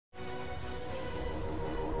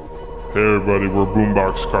Hey everybody, we're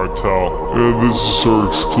BoomBox Cartel. And this is our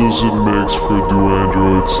exclusive mix for Do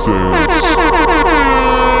Android Stands.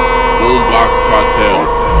 BoomBox Cartel.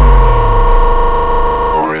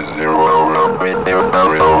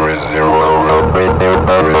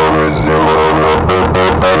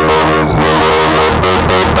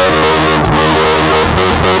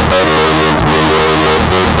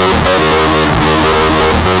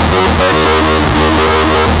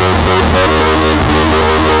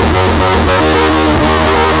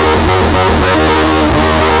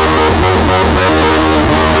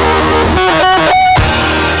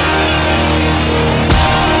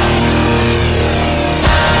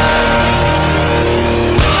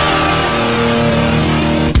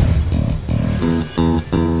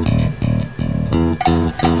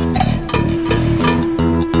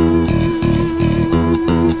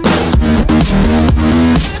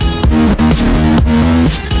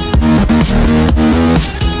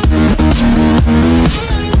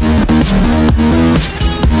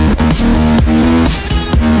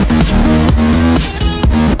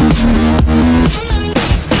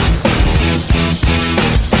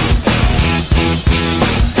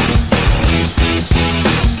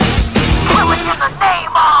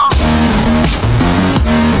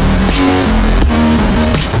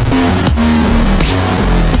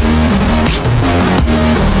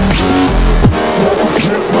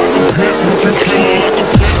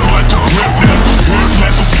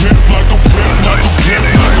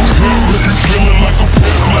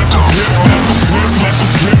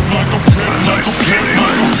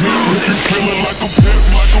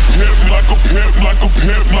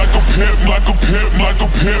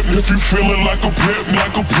 If you feeling like a pimp,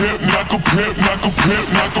 like a pimp, like a pimp, like a pimp,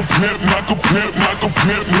 like a pimp, like a pimp, like a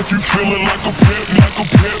pimp. If you feeling like a pimp, like a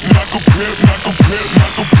pimp, like a pimp, like a pimp,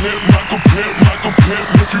 like a pimp, like a pimp, like a pimp.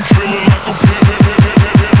 If you feeling like a pimp,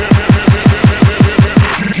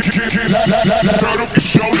 turn up your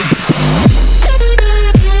shoulder.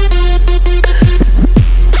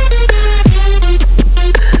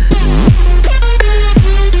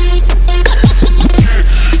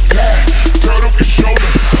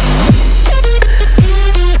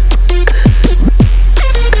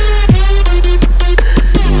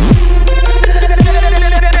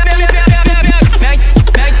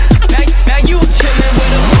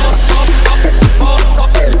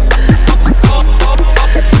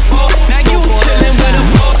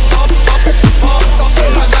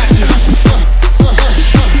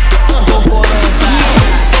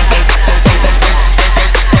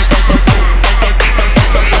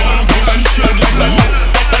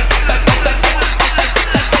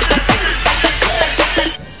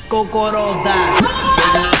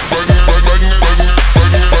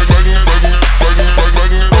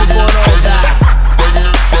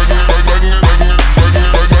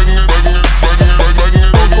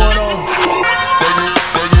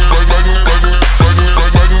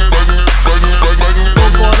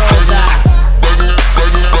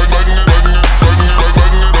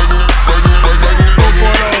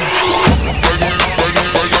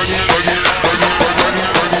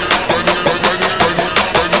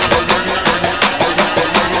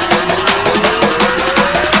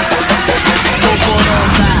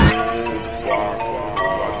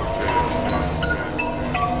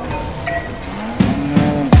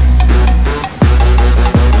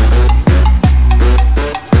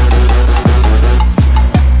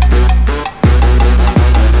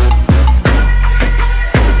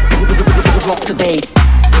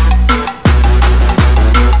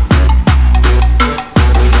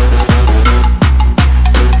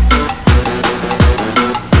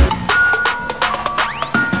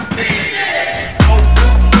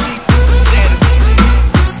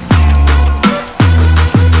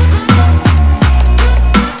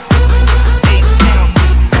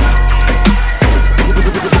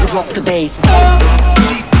 Drop the bass.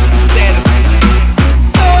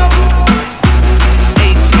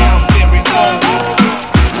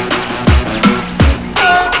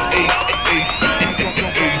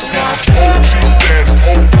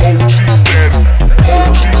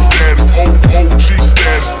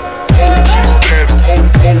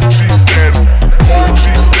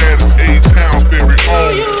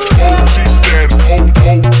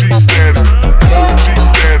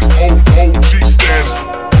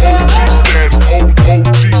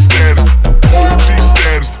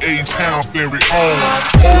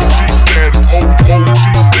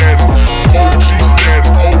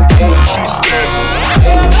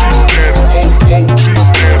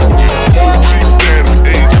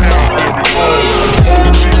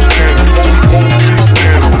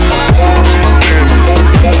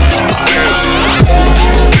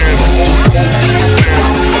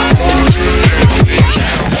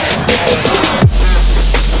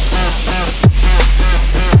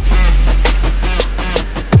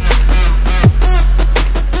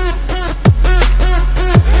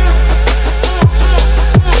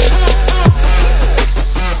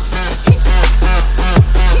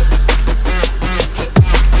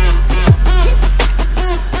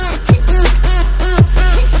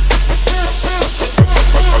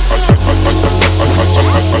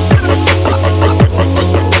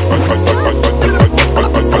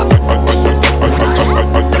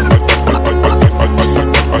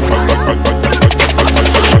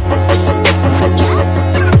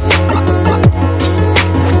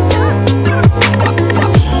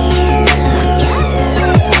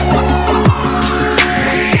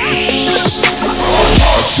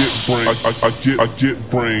 get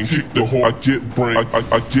brain. Kick the whole, I get brain.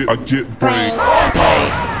 I get brain. Brain. I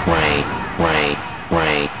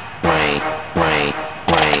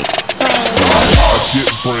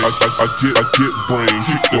get brain. I get brain.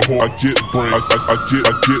 Kick the whole, I get brain. I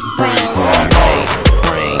get brain.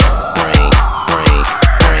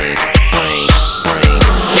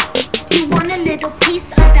 You want a little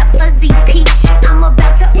piece of that fuzzy peach? I'm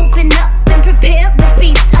about to open up and prepare the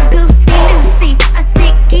feast. A goosey loosey, a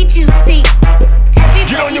sticky juicy.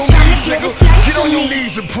 Everybody tryna get a slice of me.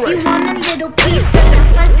 You want a little piece of that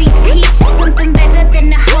fuzzy peach? Something better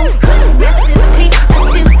than a home cooked recipe. A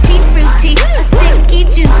tutti fruity, a sticky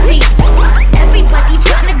juicy. Everybody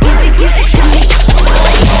tryna give it to me.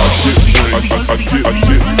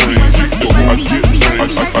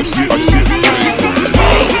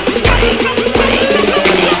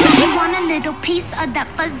 You want a little piece of that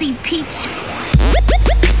fuzzy peach?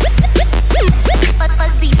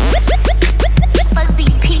 Fuzzy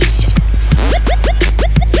peach.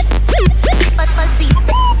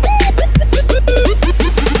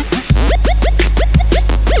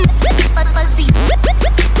 Fuzzy.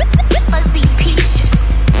 Fuzzy peach.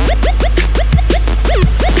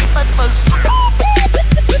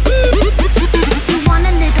 You want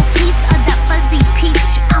a little piece of that fuzzy peach?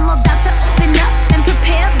 I'm about to open up and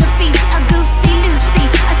prepare the feast. A goosey loosey,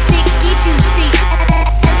 a sticky juicy.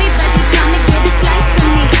 Everybody tryna get a slice of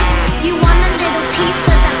me. You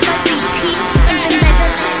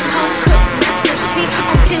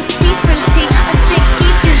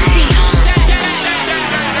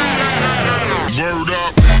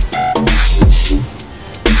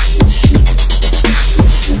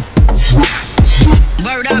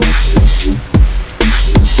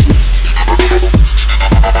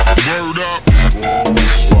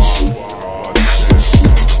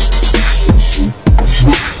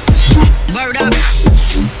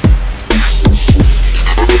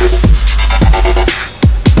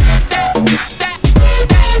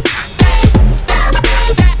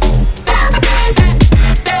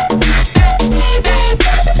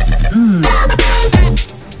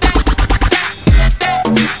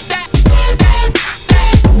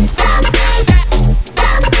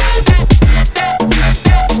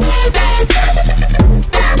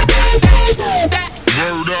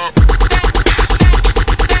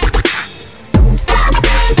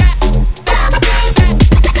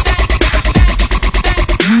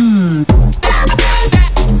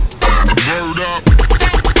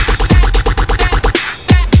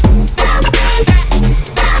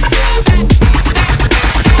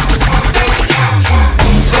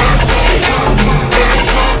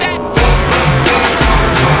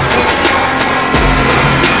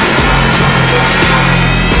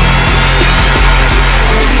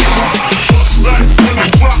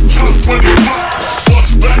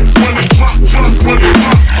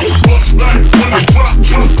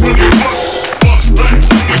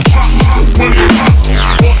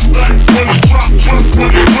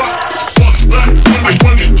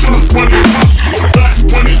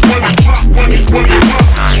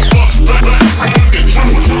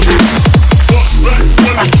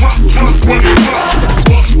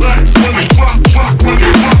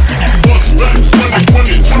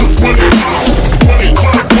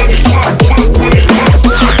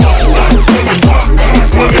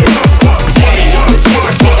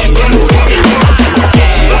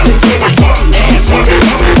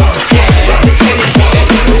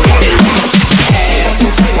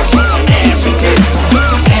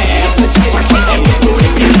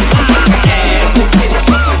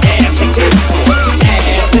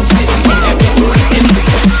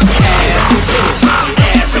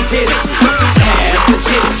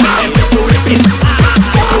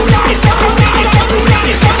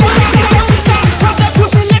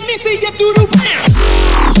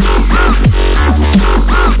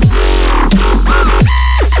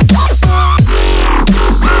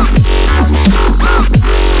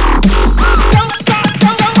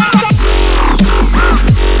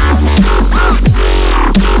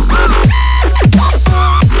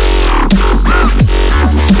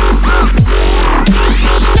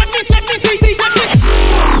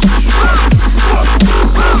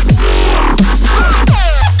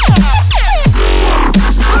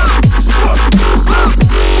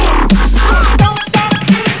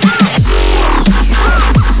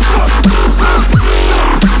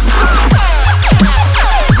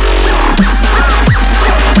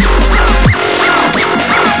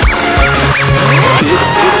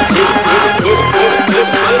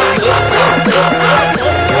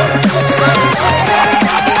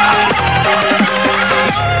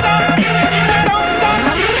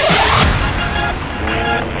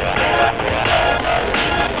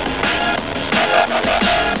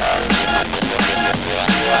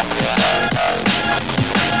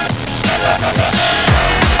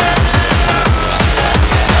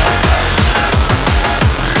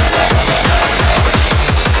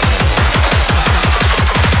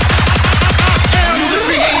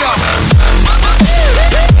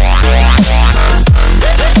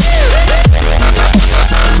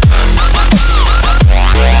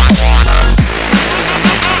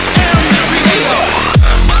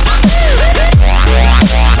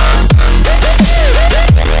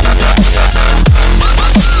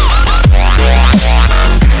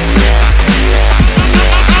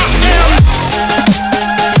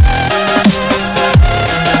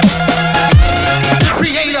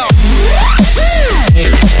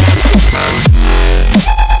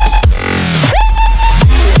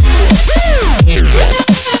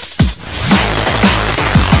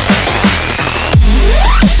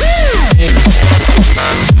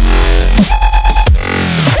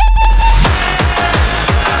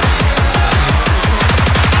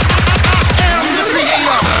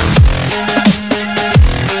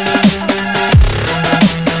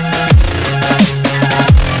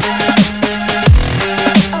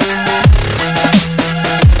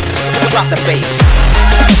Drop the bass.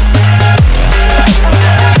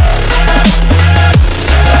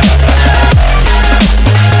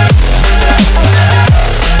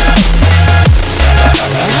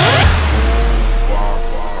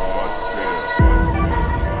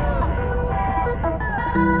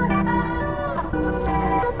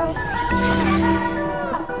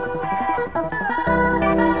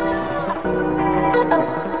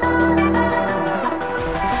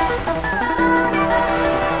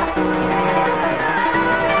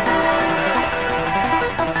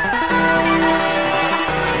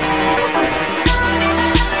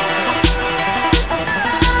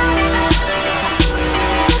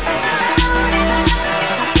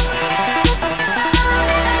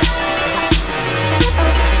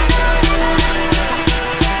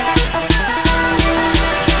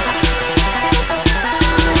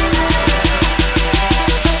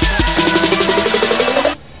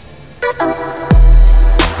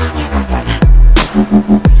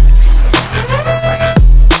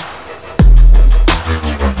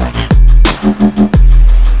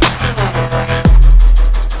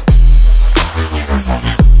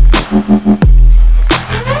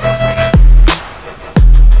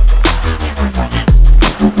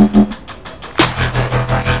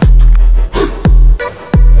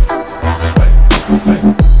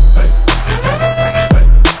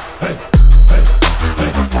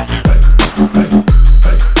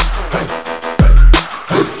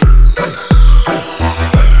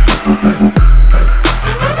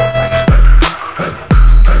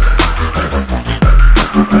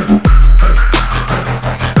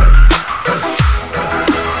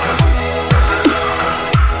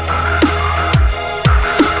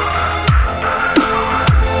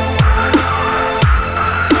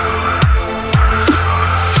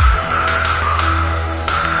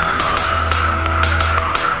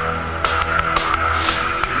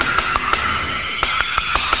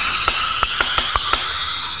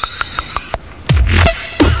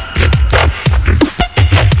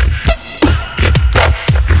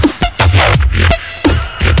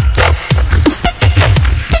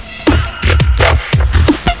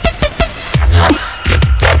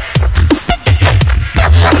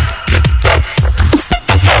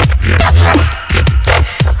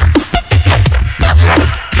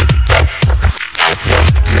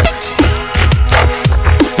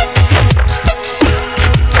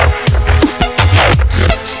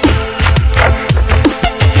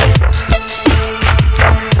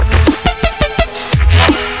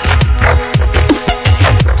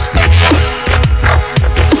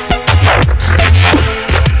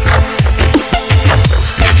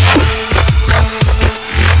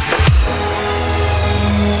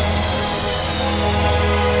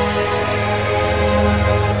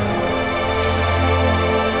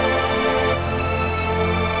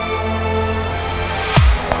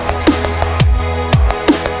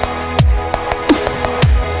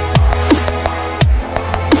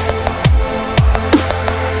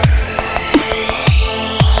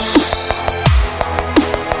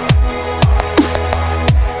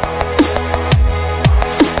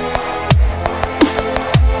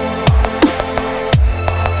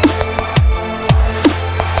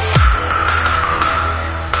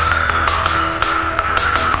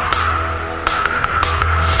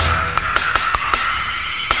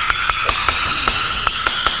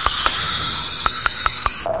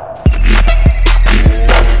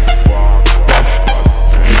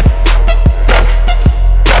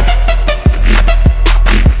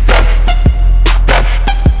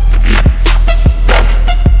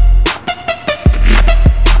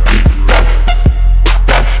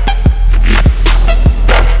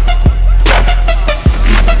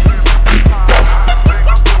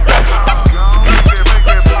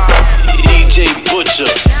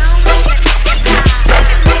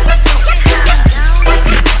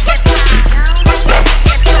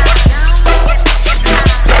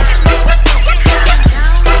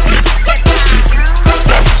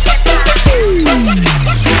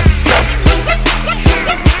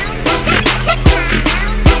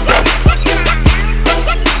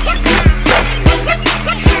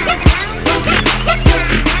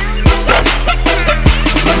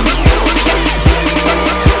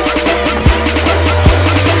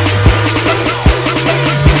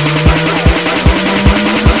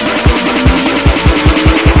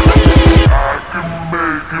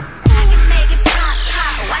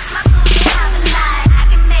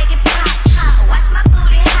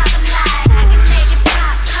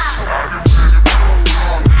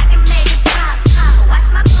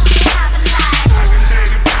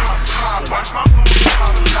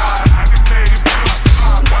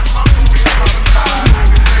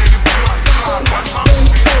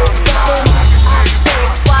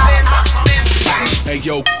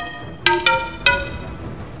 Yo.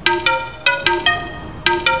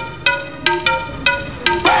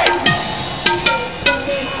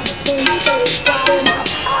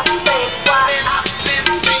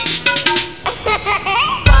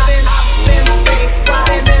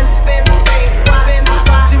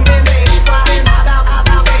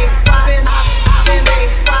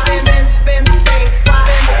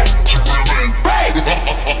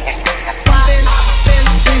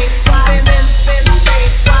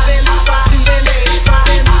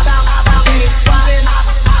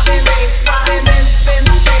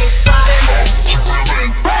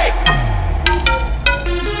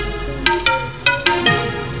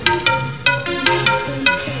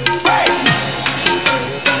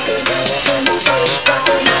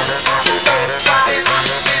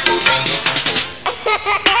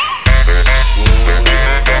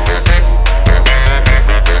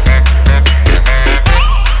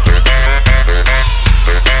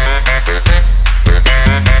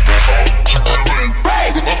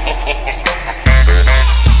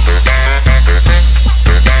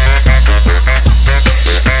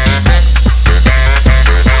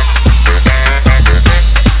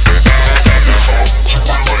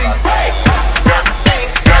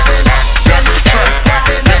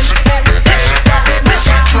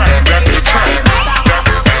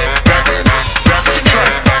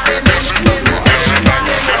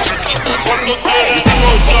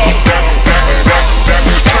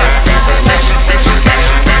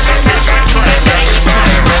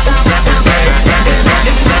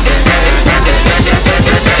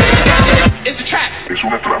 Es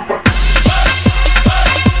una trampa.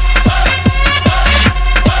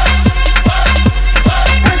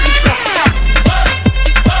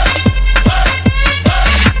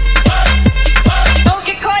 Don't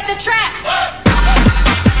get caught in the trap.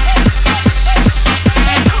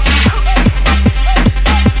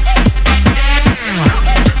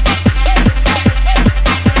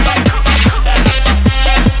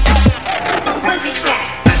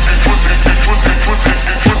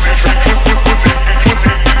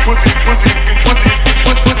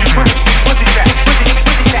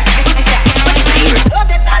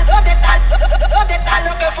 ¿Dónde está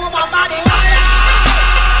lo que fuma marihuana?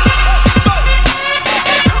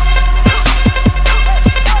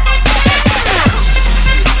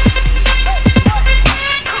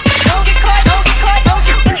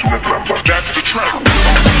 Es una trampa. That's the trap.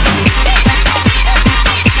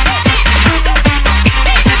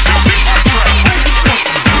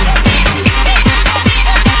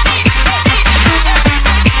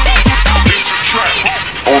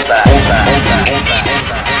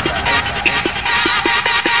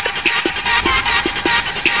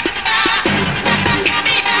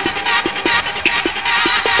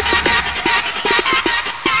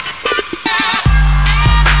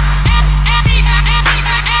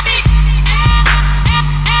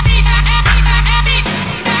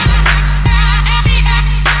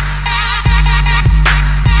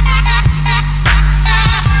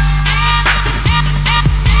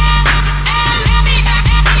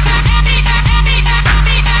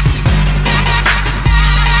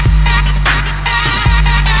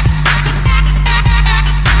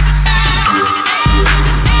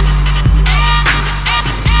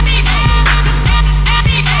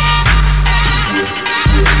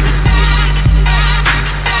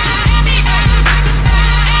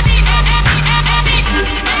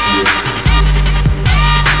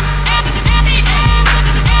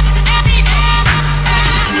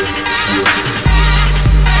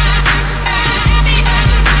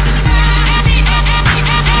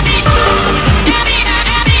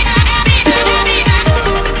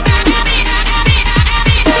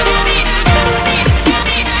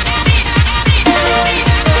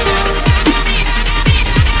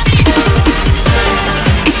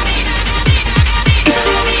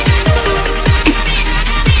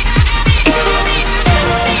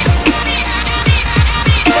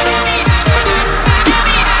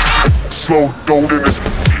 Slow, don't in this.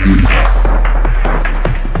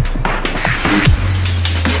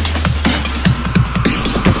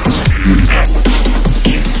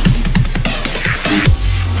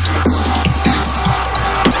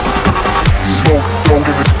 Slow, don't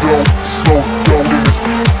in this blow. Slow, don't in this.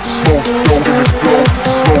 Slow, don't in this blow.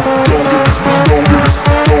 Slow, don't in this. Don't in this. Don't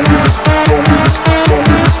in this. Don't in this. Don't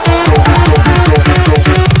in this. Don't in this.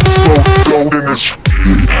 Slow, don't in this.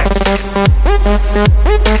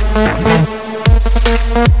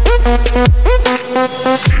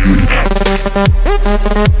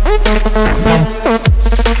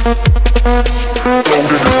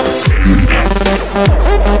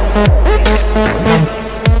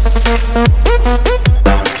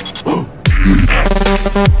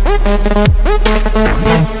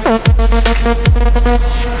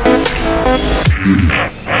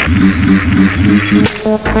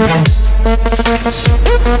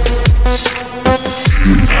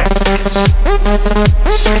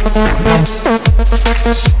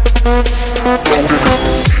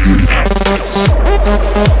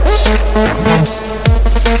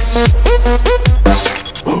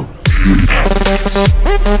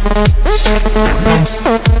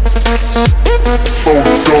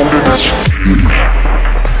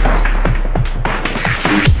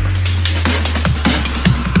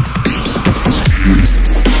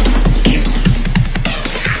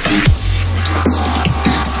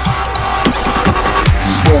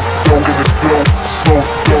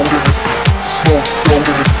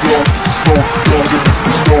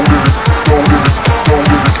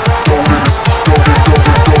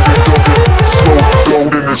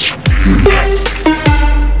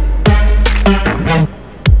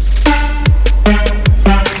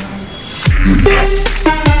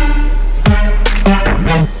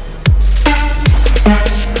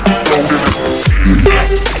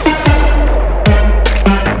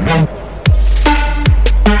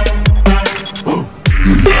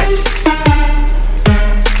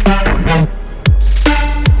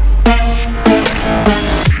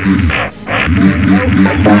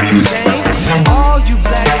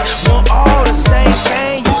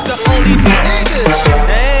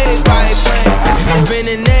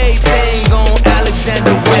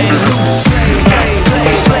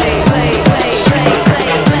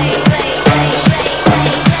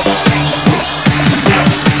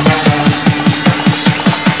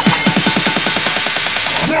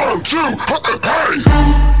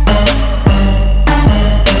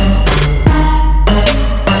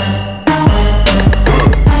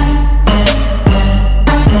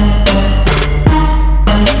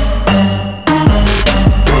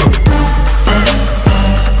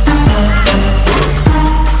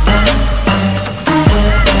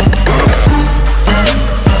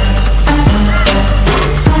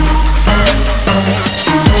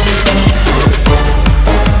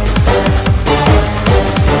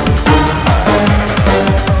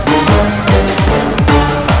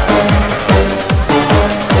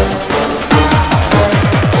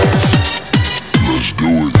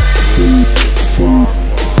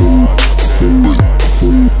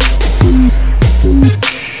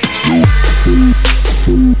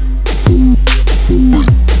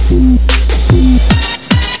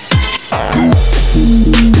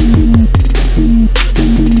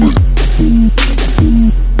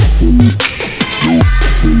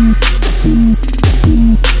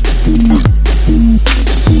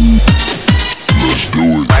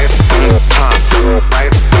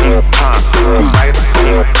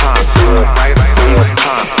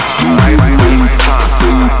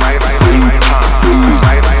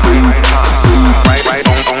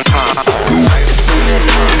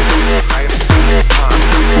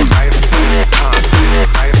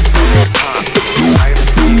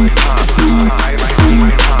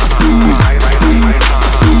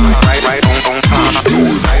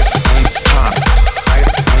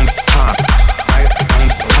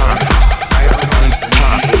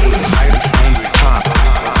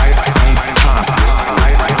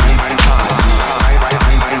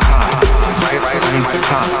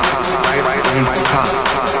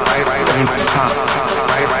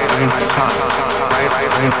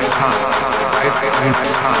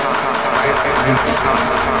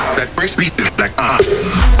 That brace beat is like I've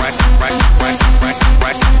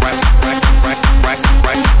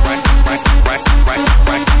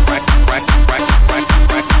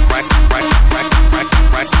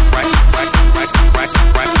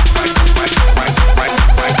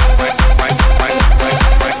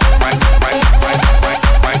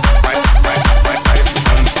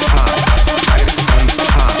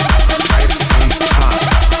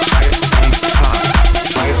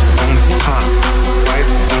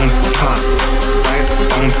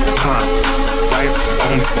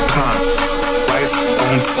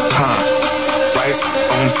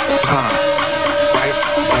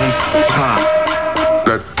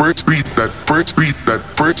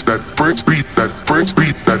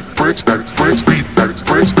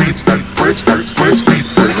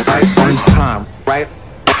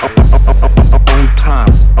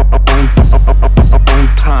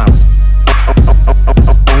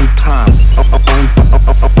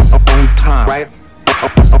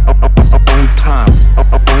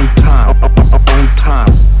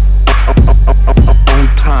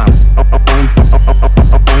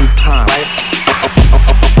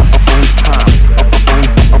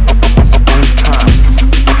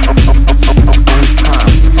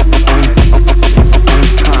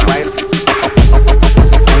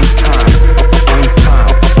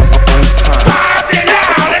been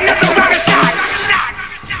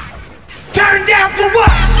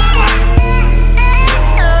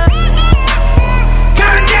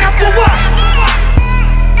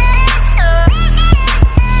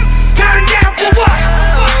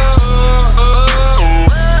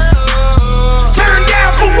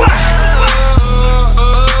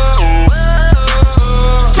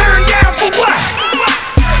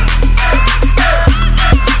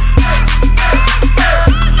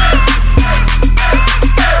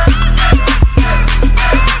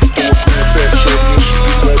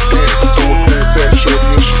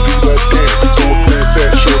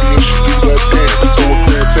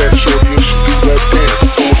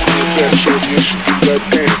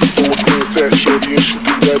Throw a glance at shorty and she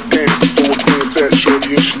do that dance. Throw a glance at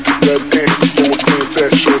shorty and she do that dance. Throw a glance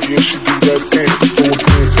at shorty and she do that dance. Throw a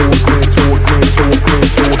glance, throw a glance, throw a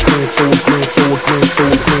glance, throw a glance, throw a glance, throw a glance, throw a glance, throw a glance,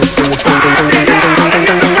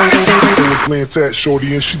 throw a glance at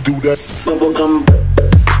shorty and she do that. Bubblegum.